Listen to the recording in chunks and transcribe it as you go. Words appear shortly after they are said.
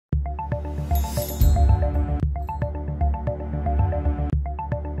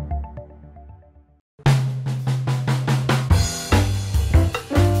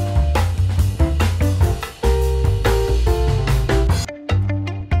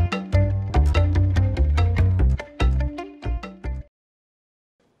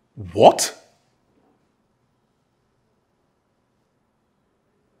What?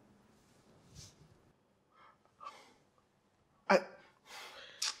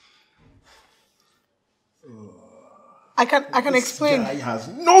 I can explain. This guy has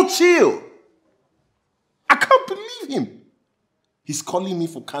no chill. I can't believe him. He's calling me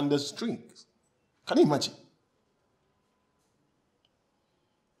for Candace's drinks. Can you imagine?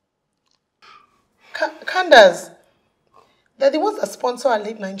 Candace, they're the ones that sponsor our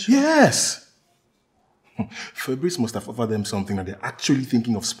late night show. Yes. Fabrice must have offered them something that they're actually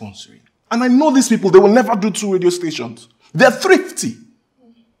thinking of sponsoring. And I know these people, they will never do 2 radio stations. They're thrifty.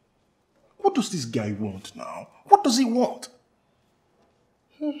 What does this guy want now? What does he want?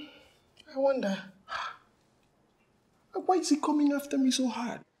 I wonder. Why is he coming after me so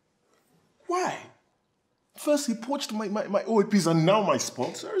hard? Why? First he poached my OAPs and now my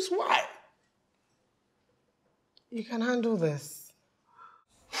sponsors. Why? You can handle this.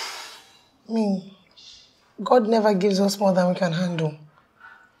 I mean, God never gives us more than we can handle.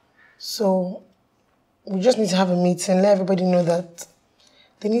 So, we just need to have a meeting, let everybody know that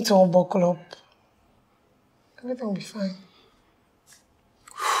they need to all buckle up. Everything will be fine.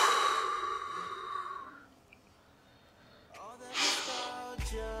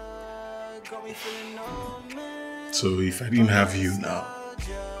 So if I didn't have you now,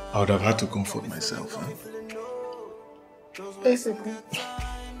 I would have had to comfort myself, huh? Basically.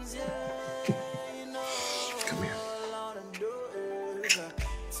 Come here.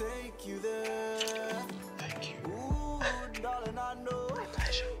 Thank you. My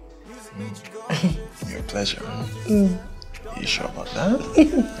pleasure. Your pleasure, huh? You sure about that?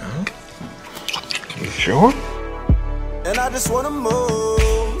 Huh? You sure? And I just wanna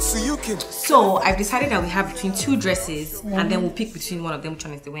move so you can. So I've decided that we have between 2 dresses and then we'll pick between one of them which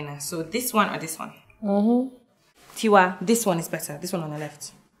one is the winner. So this one or this one? Tiwa, this one is better. This one on the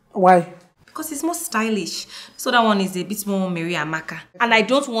left. Why? Because it's more stylish. So that one is a bit more Mary Amaka. And I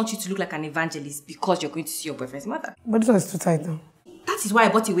don't want you to look like an evangelist because you're going to see your boyfriend's mother. But this one is too tight now. That is why I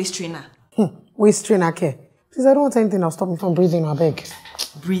bought a waist trainer. Waist trainer care. Please, I don't want anything that'll stop me from breathing, I beg.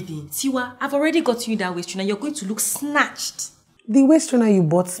 Breathing. Tiwa, I've already got you that waist trainer. You're going to look snatched. The waist trainer you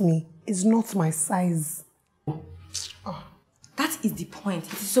bought me is not my size. That is the point.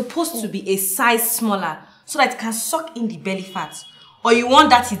 It is supposed to be a size smaller so that it can suck in the belly fat. Or you want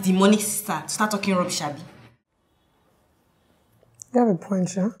that is demonic sister to start talking rubbish, Abby? You have a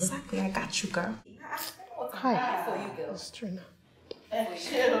point, yeah? Exactly, I got you, girl. Hi. For you, girl. Waist trainer.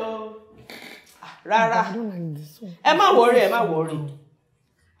 Rárá. I don't like this one. Ẹ má worry.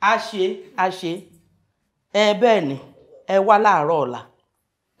 A ṣe. Bẹ́ẹ̀ ni, ẹ wá láàárọ̀ ọ̀la.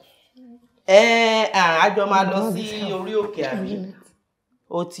 Àjọ máa lọ sí orí òkè àbí.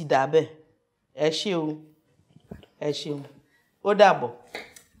 Ó ti dà bẹ́ẹ̀. Ẹ ṣé o. Ẹ ṣeun. Ó dàbọ̀.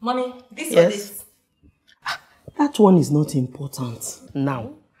 Mommy, this Yes. or this? That one is not important.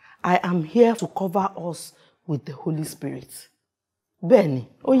 Now, I am here to cover us with the Holy Spirit. Bẹ́ẹ̀ ni,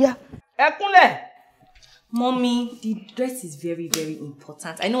 ó yá. Ẹ kúnlẹ̀. Mommy, the dress is very, very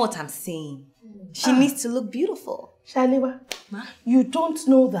important. I know what I'm saying. She needs to look beautiful. Shaliwa, you don't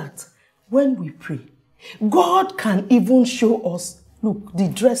know that when we pray, God can even show us, look, the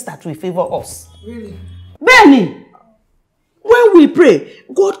dress that will favor us. Really? Benny, when we pray,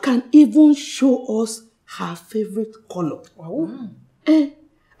 God can even show us her favorite color. Wow.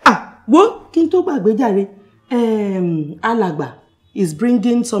 Kí n tó gbàgbé jàre, Alàgbà is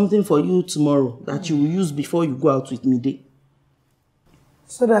bringing something for you tomorrow that you will use before you go out with Mide.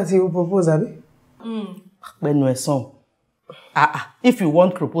 So that he will propose, Abby? If you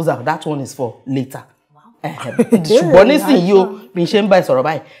want proposal, that one is for later. Ṣùgbọ́n nísìnyí o, bí n ṣe ń bá ẹ sọ̀rọ̀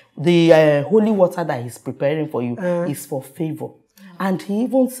báyìí, the holy water that he's preparing for you is for favor. And he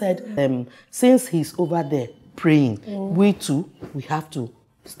even said, since he's over there praying, we too, we have to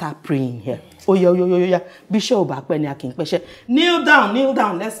start praying here. Oh, yeah. Bishop Bakpeni Akin Peshe. Kneel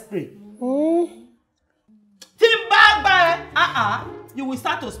down, let's pray. You will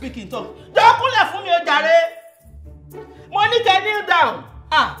start to speak in tongues. Don't pull it from your jare. Monica, kneel down.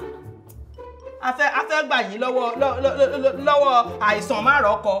 I fẹ́ gbà yín lọ́wọ́ àìsàn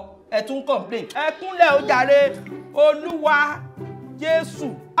márọ̀kọ. Ẹ tún complain. Ẹ kúnlẹ̀ ó jàre. Olúwa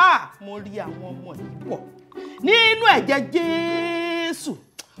Jésù. Mo rí àwọn ọmọ yìí pọ̀. Nínú ẹ̀jẹ̀ Jésù.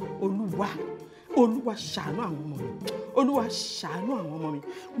 Olúwa ṣàánú àwọn ọmọ mi. Olúwa ṣàánú àwọn ọmọ mi.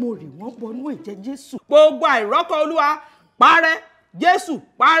 Mo rí wọn bọnú ẹ̀jẹ̀ Jésù. Gbogbo àìrọ́kọ Olúwa parẹ́. Jésù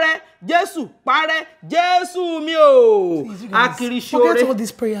parẹ́. Jésù parẹ́. Jésù mi o. Forget all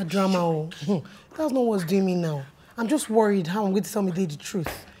this prayer drama. That's not what's doing me now. I'm just worried how I'm going to tell Mide the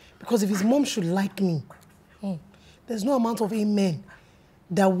truth. Because if his mom should like me, there's no amount of amen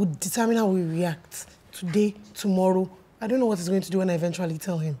that would determine how we react today, tomorrow. I don't know what he's going to do when I eventually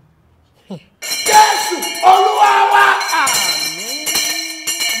tell him. Jésù Olúwa wa.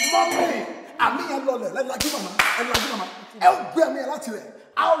 Mọ́mí, àmì yẹn lọlẹ̀ lẹ́lájú màmá, ẹ̀lájú màmá. Ẹ ó gbé àmì yẹn láti rẹ̀.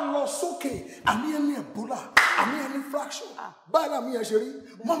 A ó lọ sókè. Àmì yẹn ní Ebola, àmì yẹn ní fraction. Báyìí ni àmì yẹn ṣe rí.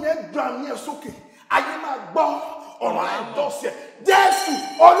 Mọ́mí ẹ gbé àmì yẹn sókè. Ayé máa gbọ́ ọ̀rọ̀ àìdọ́sẹ̀. Jésù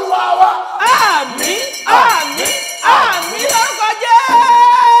Olúwa wa. Àmín, àmín, àmín lórúkọ Jésù.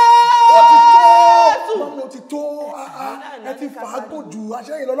 Mọ́mí ó ti tó. Ẹ ti fàágùn jù.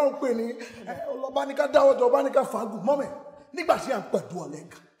 Aṣẹ́yìn lọ́lọ́run pè ní ọlọ́ba ní ká dáwọ́ jọ ọba ní ká fàágùn. Mọ́mí nígbà tí à ń pẹ̀lú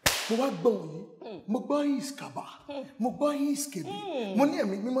ọ̀lẹ́ka mo wá gbọ́ òyìn mo gbọ́ ìskàbà mo gbọ́ ìskèbí mo ní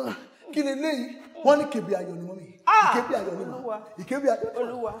ẹ̀mí mímọ́ kí lè léyìí wọ́n ní kèbí ayọ̀ ni mọ́mí ìkébí ayọ̀ ni ìkébí ayọ̀ ni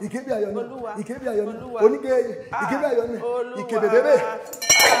ìkébí ayọ̀ ni ìkébí ayọ̀ ni oníke ìkébí ayọ̀ ni ìkébé bébé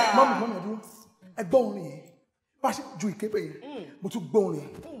mọ́mí dúró ẹ gbọ́ orin yìí bá a ṣe ju ìkébé yìí mo tún gbọ́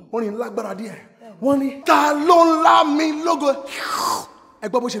orin lágbára díẹ̀ wọ́n ní ta ló ń lá mi lógo ẹ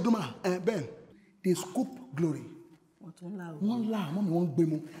gbọ́ bó ṣe dún mà bẹ́ẹ̀ they scoop glory wọ́n lá àmọ́ mi wọ́n ń gbé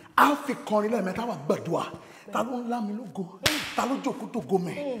mu á fi kọrin lẹ́ẹ̀mẹ́ta wà gbàdúrà ta ló ń lá mi lógo ta ló jókòó tó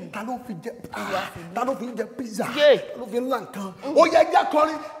gomẹ ta ló fi ń jẹ pizza ta ló fi ń lá nǹkan ó yẹ jẹ́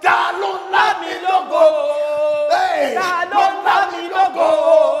kọrin ta ló ń lá mi lógo Ta ló ń lá mi lógo?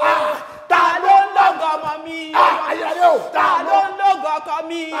 Ta ló ń lógo ọmọ mi? ayẹyẹ o Ta ló ń lógo ọkọ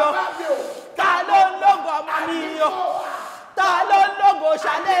mi? Ta ló ń lógo ọmọ mi? Ta ló ń lógo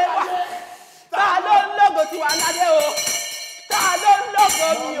ṣàlẹ́ wa? Ta ló ń lógo tiwa ládé o? Ta ló ń lógo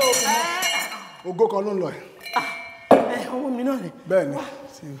mi o? ògo kan ló ń lọ ẹ. Ọmọ mi náà rẹ̀. bẹ́ẹ̀ ni.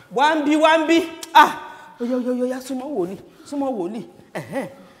 Wá ń bí. Oyoyoyoya súnmọ́ wòlíì.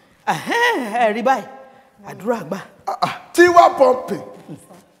 Ẹ̀rí báyìí, àdúrà gbà. Tiwa pumping.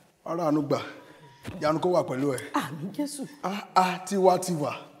 Ara àánú gbà. Ìyanu kó wà pẹ̀lú ẹ. Àmín Jésù.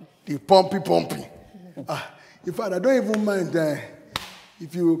 Tiwa. The pumping. In fact, I don't even mind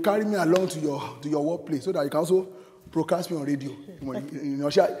if you carry me along to your workplace so that you can also broadcast me on radio.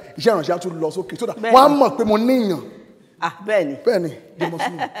 Iṣẹ́ ìrànṣẹ́ tún lọ sókè so that wọ́n á mọ̀ pé mo níyàn. Bẹ́ẹ̀ni, they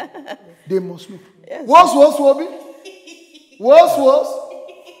must know. Wọ́ọ̀sù bí? Wọ́ọ̀sù.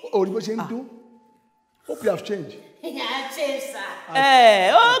 Orí bó ṣe ń dún. Hope you have changed. Ó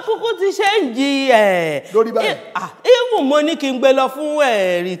kúkú ti ṣe ń jí lórí báyìí. Even mo ní kí n gbé lọ fún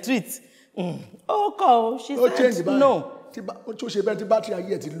retreat. Ó kọ̀ ó she said no. Tí ó ṣe bẹ́ẹ̀ tí bátìrì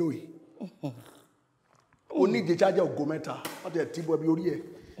ayé ẹ̀ ti lò yìí. O ní ìdí chájà ògo mẹ́ta. Wọ́n ti ẹ̀ tí bọ́ bí orí ẹ̀.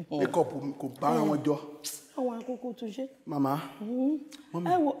 Makeup kò bá wọn jọ. Àwọn akókó tún ṣe. Màmá.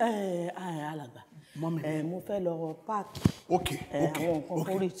 Ẹ wo alàgbà. Mo fẹ́ lọ park. Okay. Àwọn nǹkan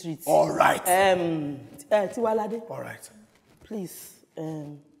fún retreat. All right. Tiwalade. All right. Please,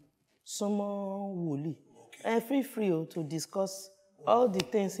 súnmọ́ wòlíì. Feel free to discuss all the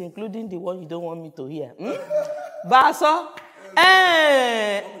things, including the one you don't want me to hear. Bá a sọ,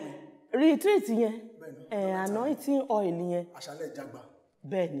 retreat yẹn, anointing oil yẹn. Àṣálẹ̀ ìjàgbá.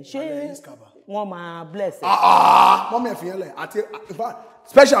 Bẹ́ẹ̀ni, ṣé wọ́n máa bless ẹ? Mọ́mí ẹ̀ fi yẹn lẹ̀ àti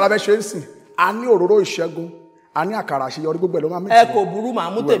special abẹ́ ṣe ń sìn. A ní òróró ìṣẹ́gun, a ní àkàrà àṣeyọrí gbogbo ẹ̀ ló máa mí. Ẹ kò burú màá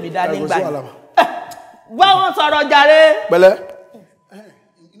mú tèmi dání gbà yìí. Bá wọn sọ̀rọ̀ jàre. Pẹ̀lẹ́.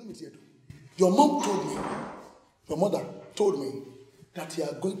 Inú mi ti ẹ̀dùn. Your mother told me that you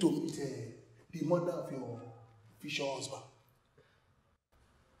are going to meet the mother of your future husband.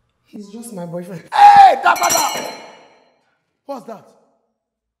 He's just my boyfriend. Hey, Dabada! What's that?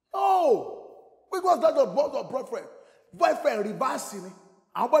 Oh, what's that of boyfriend? Boyfriend reversing.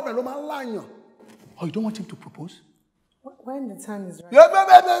 Our boyfriend ló máa ń láyàn. Oh, you don't want him to propose? When the time is right. Yeah,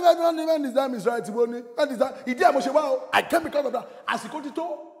 when the time is right. Ìdí ẹ̀ mo ṣe wá o. I came because of that. Àsìkò ti tó.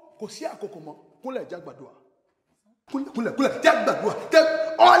 Kò sí àkókò mọ́. Kúnlẹ̀ jẹ́ gbàdúrà. Kúnlẹ̀ jẹ́ gbàdúrà.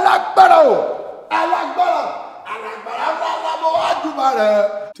 Ọlágbára o. Alágbára ńlá mo wá jùmọ̀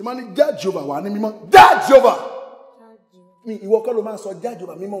rẹ̀. Tí máa ní jẹ́ Jehovah wà ní mímọ́. Jẹ́ Jehovah. Ìwọ kọ́ ló máa sọ jẹ́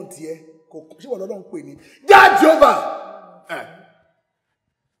Jehovah mímọ́ tiẹ̀. Kò sí ìwọ lọ́dọ̀ ń pè ní. Jẹ́ Jehovah.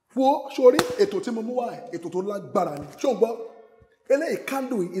 Wo sori ètò tí mo mú wá ètò tó lágbára ni ṣé o gbọ́ eléyìí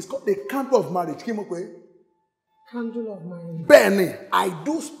candle is called the candle of marriage kí mo pè é. Candle of marriage. Bẹ́ẹ̀ni I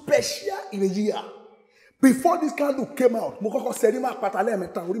do special in a year before this candle came out mo kọ́kọ́ sẹ́ni máa pata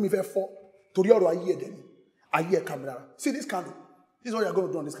lẹ́ẹ̀mẹ́ta orí mi fẹ́ fọ́ torí ọ̀rọ̀ ayé ẹ̀dẹ̀ ni ayé ẹ̀ka mi rárá see this candle this is what you are going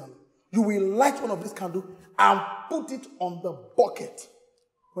to do on this candle you will light one of this candle and put it on the bucket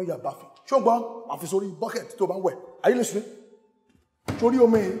when you are bathing ṣé o gbọ́ àfi sórí bucket tó bá ń wẹ̀ are you listening? Torí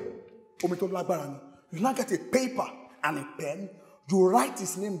omi tó lágbára ni. You now get a paper and a pen. You write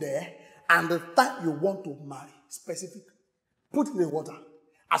his name there and the time you want to marry, specific. Put it in the water.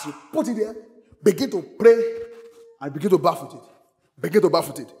 As you put it there, begin to pray and begin to bath with it. Begin to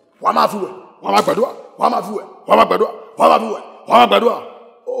barefooted. Wama fuwe. Wama gbadua. Wama fuwe. Wama gbadua. Wama fuwe. Wama gbadua.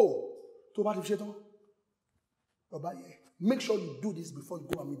 Oh, to ba ti ṣe tán. Baba ye, make sure you do this before you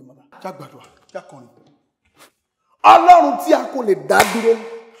go and meet the mother. Já gbadua. Já kọrin. Ọlọ́run tí a kò lè dá dúró.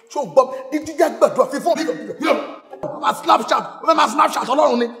 So Bob, did you just gbadua fífọ́? Mama Snapchat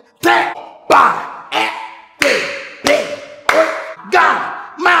Ọlọ́run ni. Tẹ́ bá te ga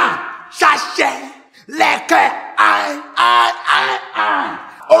ma ṣàṣẹ lẹ́kẹ̀ ai.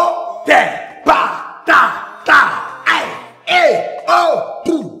 O tẹ́ bá ta ai o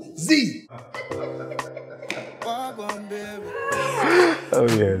pu zi. Oh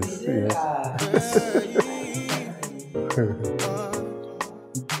yes.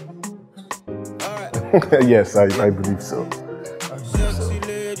 Yes, I believe so.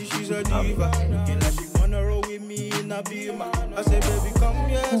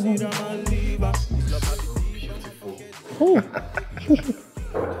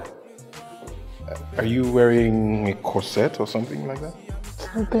 Are you wearing a corset or something like that?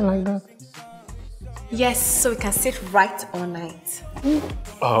 Something like that. Yes, so we can sit right all night.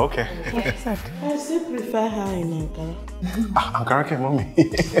 Oh, okay. I still prefer her in Ankara. Ankara ke mommy.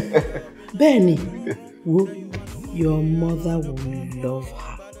 Benny, your mother will love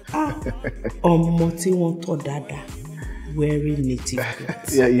her. Moti won't dada wearing native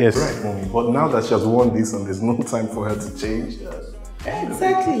clothes. Yes, right, mommy. But now that she has worn this and there's no time for her to change.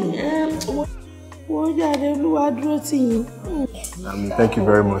 Exactly. Thank you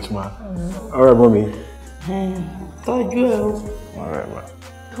very much, ma. All right, mommy. All right, ma.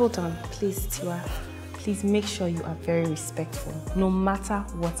 Hold on, please, Tiwa. Please make sure you are very respectful, no matter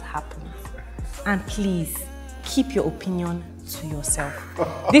what happens. And please, keep your opinion to yourself.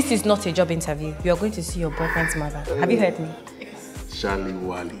 This is not a job interview. You are going to see your boyfriend's mother. Have you heard me? Charlie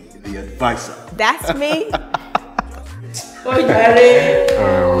Wally, the advisor. That's me. Oh, Jerry.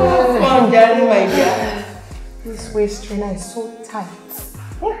 Oh, Jerry, my dear. This waist trainer is so tight.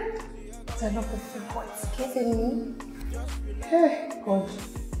 It's enough to feel what's giving me. Hey, God.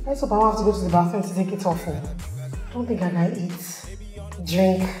 I hope I won't have to go to the bathroom to take it off. Don't think I can eat,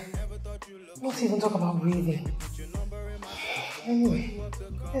 drink, not even talk about breathing. Anyway,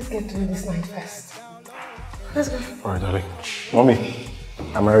 let's get through this night first. Let's go. All right, darling. Mommy,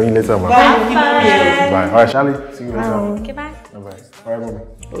 I'm marrying later, ma. Bye. Bye. All right, Charlie. See you later. Okay, bye. Bye. All right, mommy.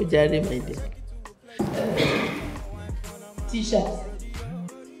 Oh, Jerry, my dear. T-shirt.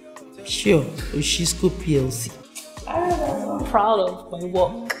 Sure, Oshisco PLC. I'm proud of my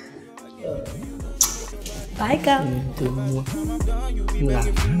work. Bye, girl.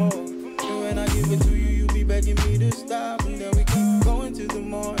 When I give it to you, you be begging me to stop. And then we keep going to the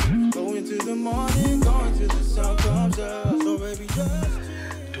morning, going to the morning, going to the sun comes up. So baby,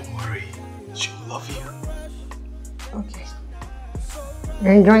 don't worry, she'll love you. Okay.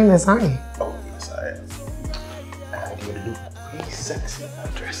 You're enjoying this, aren't you? Oh, yes, I am. And you look really sexy in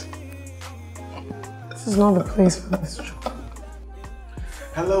that dress. This is not the place for this job.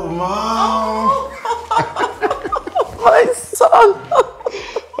 Hello, Mom. My son.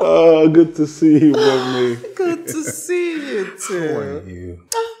 Oh, good to see you, mommy. Good to see you too. How are you?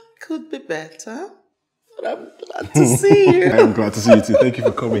 Could be better, but I'm glad to see you. I'm glad to see you too. Thank you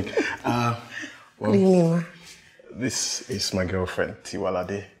for coming. What do you mean, ma? This is my girlfriend, Tiwa.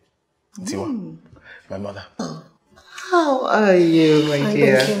 Tiwa, my mother. How are you, my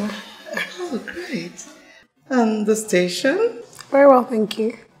dear? Thank you. Oh, great. And the station? Very well, thank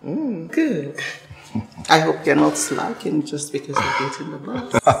you. Good. I hope you're not slacking just because you're getting the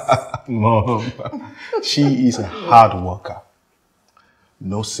bus. Mom, she is a hard worker.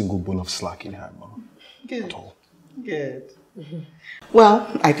 No single bone of slack in her, Mom. Good. At all. Good. Well,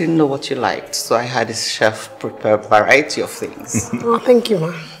 I didn't know what you liked, so I had this chef prepare a variety of things. Oh, thank you,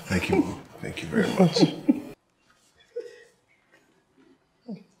 ma. Thank you, Mom. Thank you very much.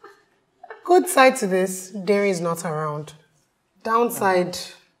 Good side to this, Derry is not around. Downside,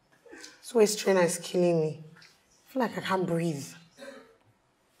 this waist trainer is killing me. I feel like I can't breathe.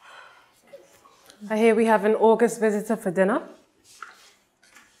 I hear we have an August visitor for dinner.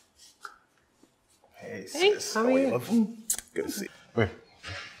 Hey, sis. How are you? Good to see you. Wait.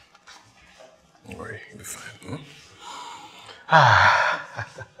 Don't worry, you'll be fine.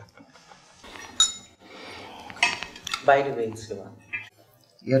 By the way, Tiwa,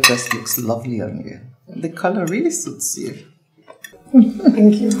 your dress looks lovely on you. And the color really suits you.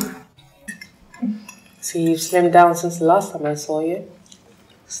 Thank you. So you've slimmed down since the last time I saw you.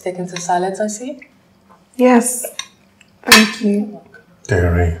 Sticking to silence, I see. Yes, thank you.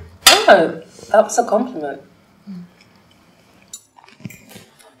 Derry. Oh, that was a compliment.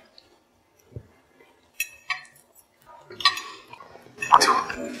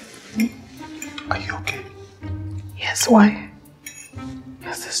 That's why.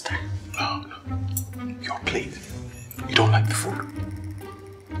 Your sister. No. Your plate. You don't like the food?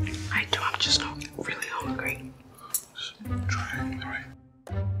 I do, I'm just not really hungry. Just try it, alright?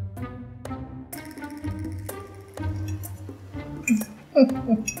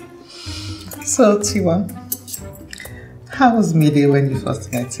 So, Tiwa, how was Mide when you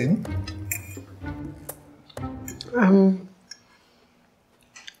first met him?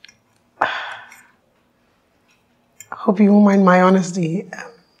 I hope you won't mind my honesty.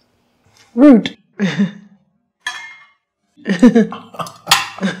 Rude.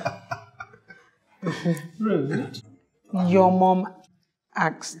 Rude? Your mom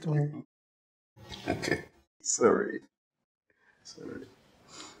asked me. Okay. Sorry.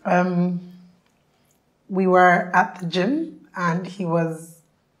 We were at the gym and he was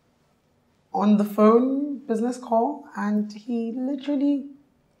on the phone, business call, and he literally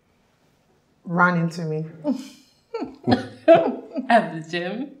ran into me. At the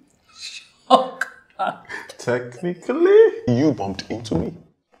gym? Shock. Technically, you bumped into me.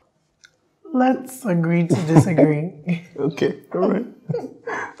 Let's agree to disagree. Okay, alright.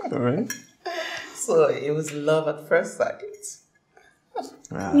 Alright. So, it was love at first sight?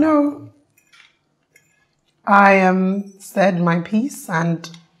 No. I said my piece and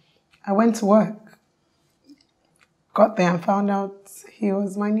I went to work. Got there and found out he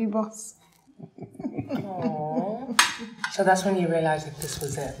was my new boss. Aww. So that's when you realized that this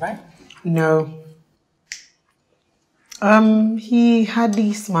was it, right? No. He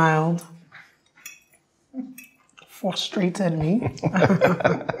hardly smiled. Frustrated me.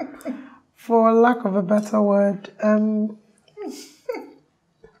 For lack of a better word,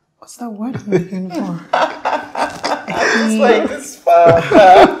 what's that word I'm looking for? It's like this father.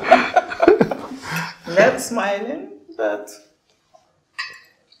 Left smiling, but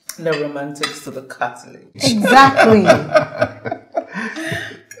the romantics to the cartilage. Exactly.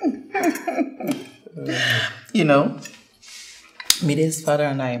 You know, Mide's father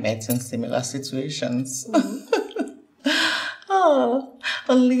and I met in similar situations. Oh,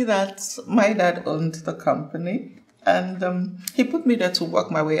 only that my dad owned the company and he put me there to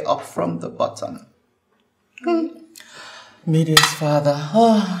work my way up from the bottom. Mide's father,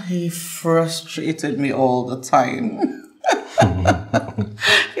 he frustrated me all the time.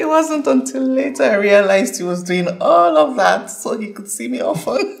 It wasn't until later I realized he was doing all of that so he could see me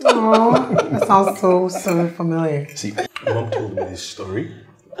often. Oh, that sounds so familiar. See, Mom told me this story.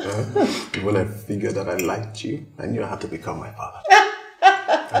 When I figured that I liked you, I knew I had to become my father.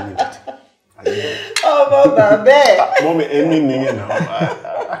 I knew it. Oh, Mama, babe. Mommy, anything now.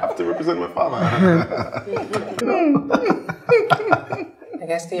 I have to represent my father. I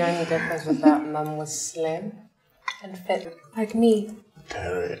guess the only difference was that Mum was slim and fit like me.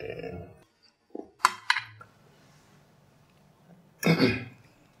 Karen.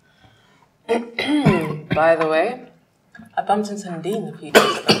 By the way, I bumped into Nadine a few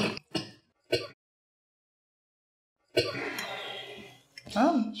days ago.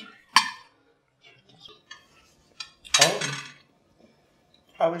 Oh.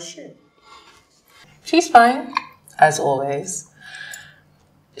 How is she? She's fine, as always.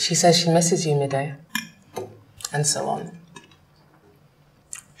 She says she misses you, Mide, and so on.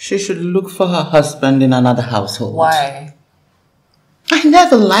 She should look for her husband in another household. Why? I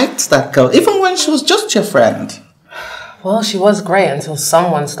never liked that girl, even when she was just your friend. Well, she was great until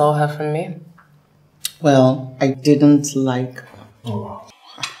someone stole her from me. Well, I didn't like her. Oh,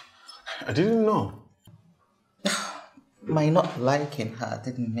 I didn't know. My not liking her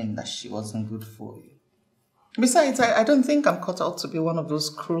didn't mean that she wasn't good for you. Besides, I don't think I'm cut out to be one of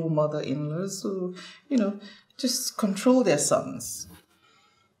those cruel mother-in-laws who, just control their sons.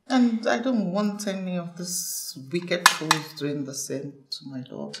 And I don't want any of these wicked fools doing the same to my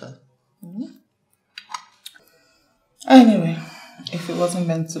daughter. Anyway, if it wasn't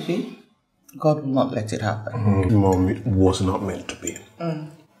meant to be, God will not let it happen. Mom, it was not meant to be.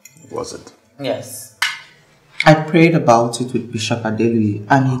 Was it? Yes. I prayed about it with Bishop Adelui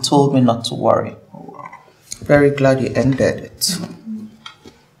and he told me not to worry. Oh, wow. Very glad he ended it.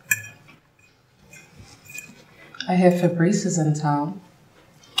 I hear Fabrice is in town.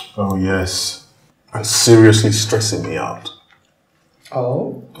 Oh, yes. And seriously stressing me out.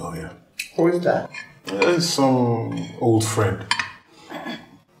 Oh? Oh, yeah. Who is that? Some old friend.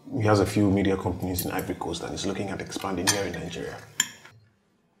 He has a few media companies in Ivory Coast and is looking at expanding here in Nigeria.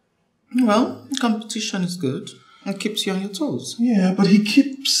 Well, competition is good. It keeps you on your toes. Yeah, but he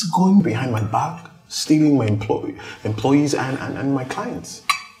keeps going behind my back, stealing my employees and my clients.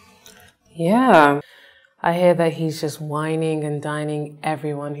 Yeah. I hear that he's just whining and dining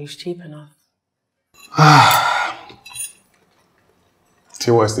everyone who's cheap enough.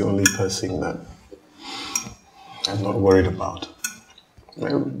 Tiwa is the only person that I'm not worried about.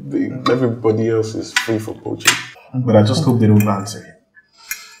 Everybody else is free for poaching. But I just hope they don't answer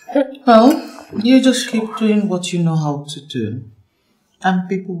it. Well, you just keep doing what you know how to do. And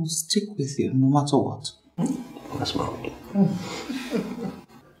people will stick with you no matter what. That's my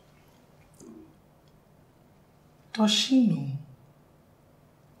Does she know?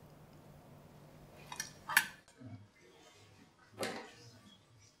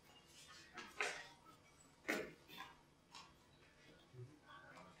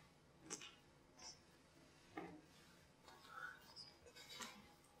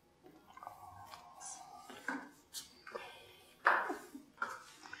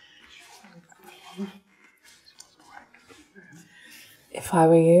 If I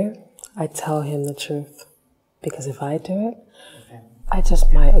were you, I'd tell him the truth. Because if I do it, I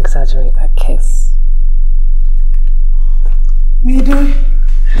just might exaggerate that kiss. Mide!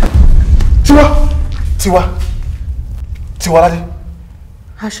 Tiwa! Tiwa! Tiwa, Daddy?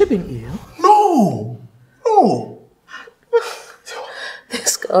 Has she been ill? No! No!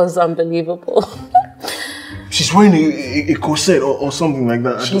 This girl's unbelievable. She's wearing a corset or something like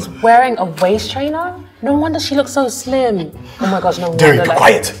that. She's wearing a waist trainer? No wonder she looks so slim. Oh my gosh, no wonder. Derry, be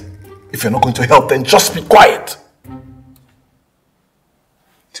quiet! If you're not going to help, then just be quiet!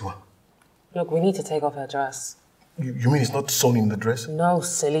 Tiwa. Look, we need to take off her dress. You mean it's not sewn in the dress? No,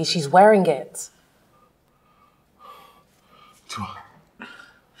 silly. She's wearing it. Tiwa.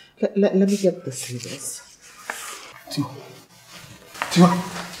 Let me get the scissors. Tiwa. Tiwa.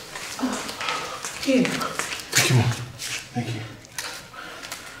 Here. Thank you, Mom. Thank you.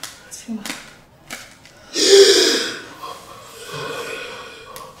 Tiwa.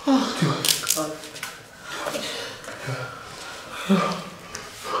 Oh, Tiwa.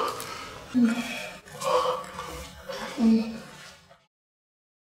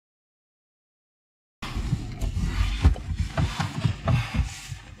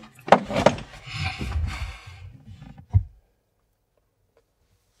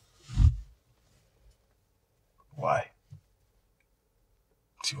 Why?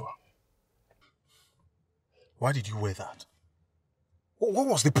 Tiwa. Why did you wear that? What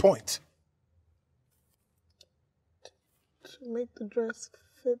was the point? To make the dress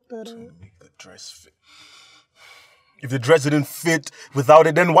fit better. To make the dress fit. If the dress didn't fit without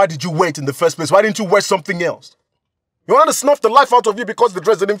it, then why did you wear it in the first place? Why didn't you wear something else? You want to snuff the life out of you because the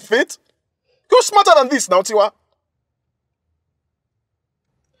dress didn't fit? You're smarter than this now, Tiwa.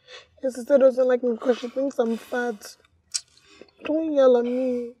 Your sister doesn't like me because she thinks I'm fat. Don't yell at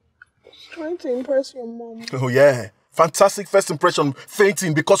me. She's trying to impress your mom. Oh yeah. Fantastic first impression,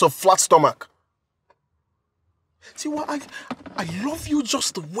 fainting because of flat stomach. Tiwa, I love you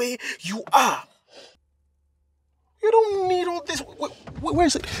just the way you are. You don't need all this. Where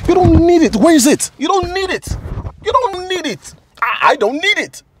is it? You don't need it. Where is it? You don't need it. You don't need it. I don't need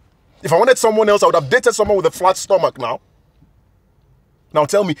it. If I wanted someone else, I would have dated someone with a flat stomach now. Now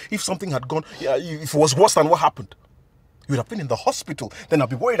tell me, if something had gone, if it was worse than what happened, you would have been in the hospital. Then I'll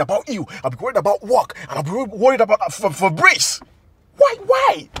be worried about you. I'll be worried about work. And I'll be worried about Fabrice.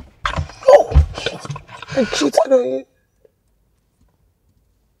 Why? No. I cheated on you.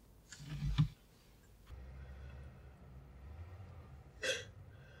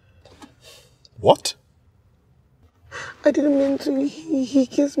 What? I didn't mean to. He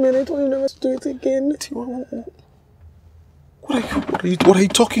kissed me and I told him never to do it again. What are you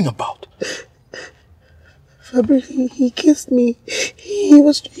talking about? Fabrice, he kissed me. He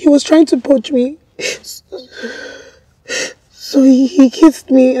was trying to poach me. So he kissed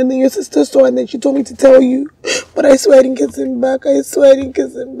me and then your sister saw and then she told me to tell you. But I swear I didn't kiss him back. I swear I didn't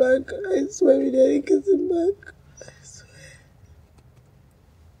kiss him back. I swear I didn't kiss him back.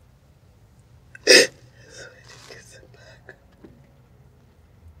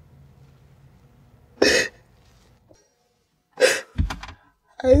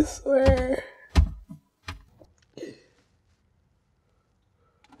 I swear. I swear.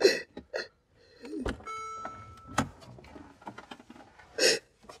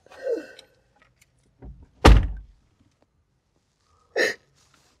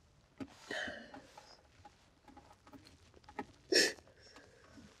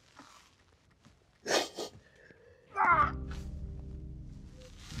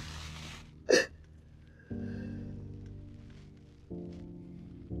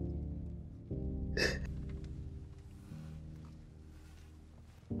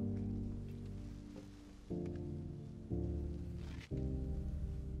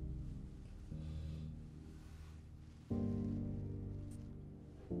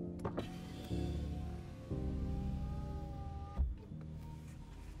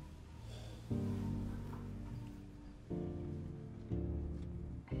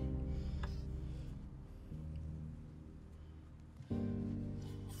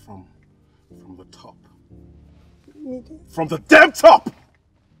 top. Mide. From the damn top!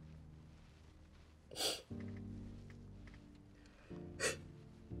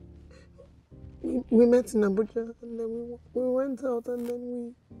 We met in Abuja and then we went out and then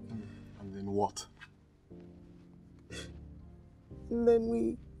we... And then what? And then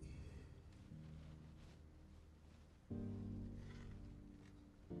we...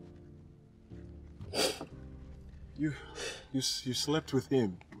 You slept with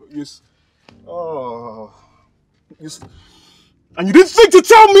him. And you didn't think to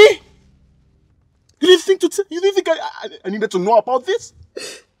tell me? You didn't think I needed to know about this?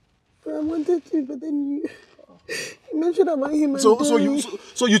 I wanted to, but then you mentioned about him and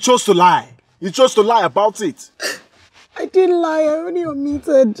So you chose to lie. You chose to lie about it. I didn't lie, I only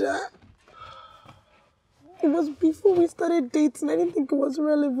omitted. It was before we started dating. I didn't think it was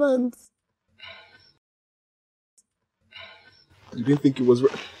relevant. You didn't think it was...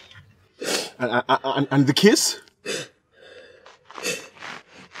 And the kiss?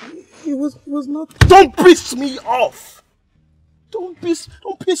 It was not... Don't piss me off! Don't piss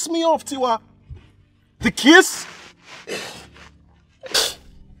me off, Tiwa. The kiss?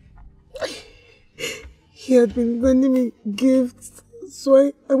 He had been sending me gifts,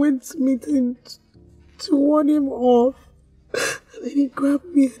 so I went to meet him to warn him off. And then he grabbed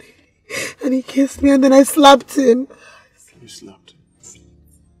me and he kissed me and then I slapped him. You slapped him.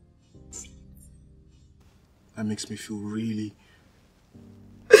 That makes me feel really,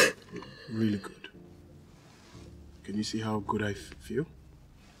 really good. Can you see how good I feel?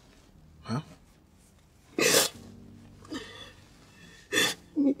 Huh?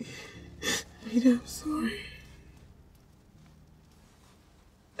 Mide, I'm sorry.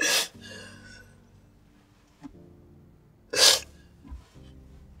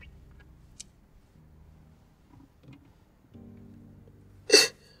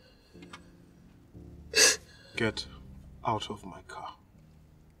 Get out of my car.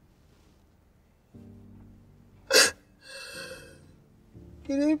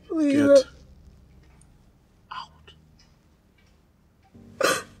 Can I please? Get out.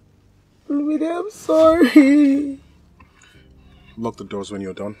 Mide, I'm sorry. Lock the doors when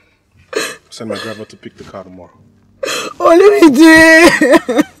you're done. Send my driver to pick the car tomorrow. Oh,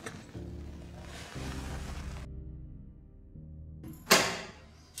 Mide!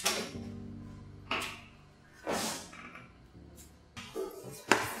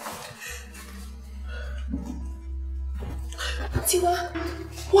 Tiwa,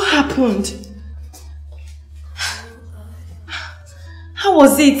 what happened? How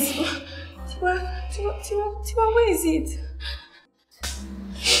was it? Tiwa, where is it?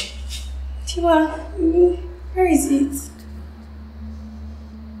 Tiwa, where is it?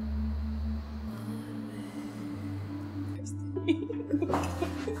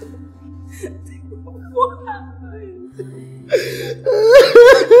 What happened?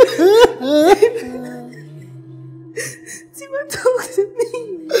 Tiwa, talk to me.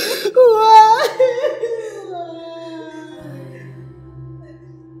 Why?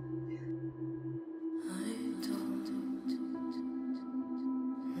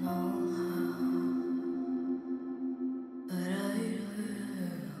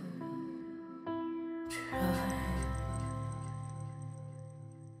 Try